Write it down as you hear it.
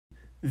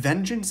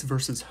Vengeance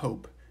versus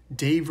Hope,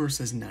 Day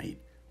versus Night,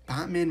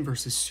 Batman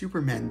vs.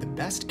 Superman, the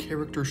best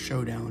character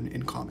showdown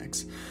in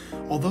comics.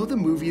 Although the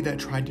movie that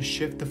tried to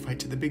shift the fight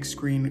to the big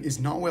screen is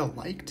not well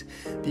liked,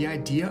 the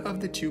idea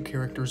of the two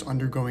characters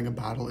undergoing a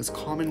battle is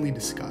commonly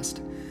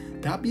discussed.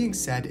 That being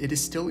said, it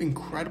is still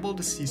incredible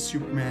to see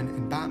Superman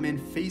and Batman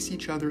face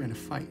each other in a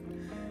fight.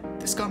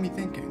 This got me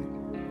thinking,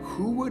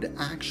 who would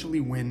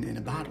actually win in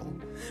a battle?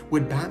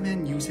 Would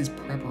Batman use his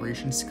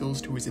preparation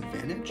skills to his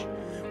advantage?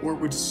 Or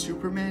would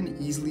Superman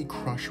easily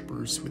crush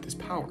Bruce with his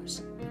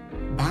powers?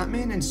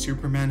 Batman and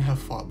Superman have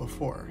fought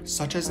before,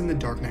 such as in The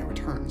Dark Knight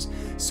Returns,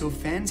 so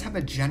fans have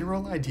a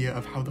general idea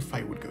of how the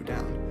fight would go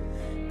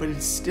down. But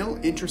it's still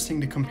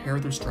interesting to compare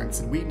their strengths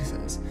and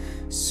weaknesses.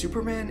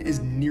 Superman is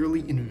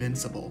nearly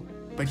invincible,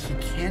 but he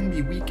can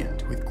be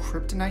weakened with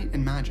kryptonite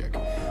and magic.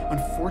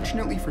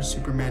 Unfortunately for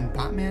Superman,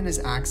 Batman has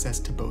access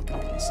to both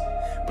of these.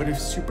 But if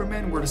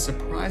Superman were to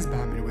surprise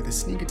Batman with a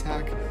sneak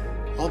attack,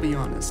 I'll be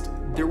honest,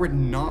 there would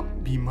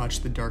not be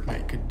much the Dark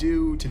Knight could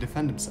do to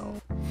defend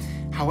himself.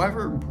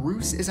 However,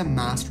 Bruce is a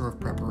master of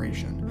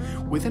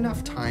preparation. With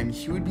enough time,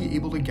 he would be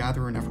able to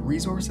gather enough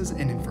resources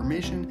and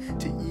information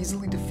to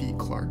easily defeat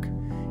Clark.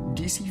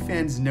 DC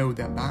fans know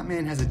that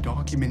Batman has a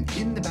document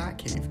in the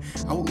Batcave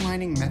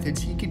outlining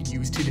methods he could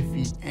use to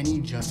defeat any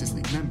Justice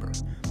League member.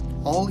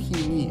 All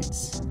he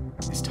needs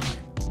is time.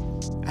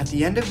 At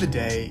the end of the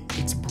day,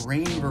 it's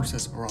brain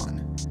versus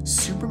brawn.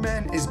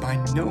 Superman is by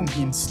no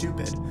means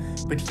stupid,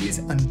 but he is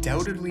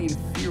undoubtedly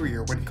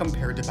inferior when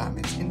compared to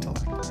Batman's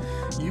intellect.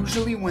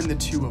 Usually when the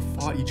two have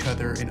fought each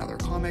other in other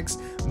comics,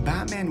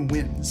 Batman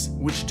wins,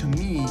 which to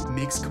me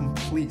makes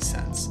complete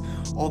sense.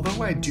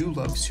 Although I do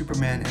love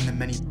Superman and the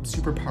many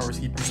superpowers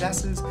he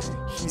possesses,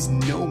 he's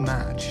no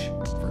match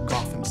for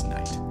Gotham's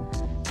Knight.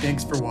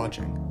 Thanks for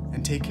watching,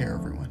 and take care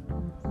everyone.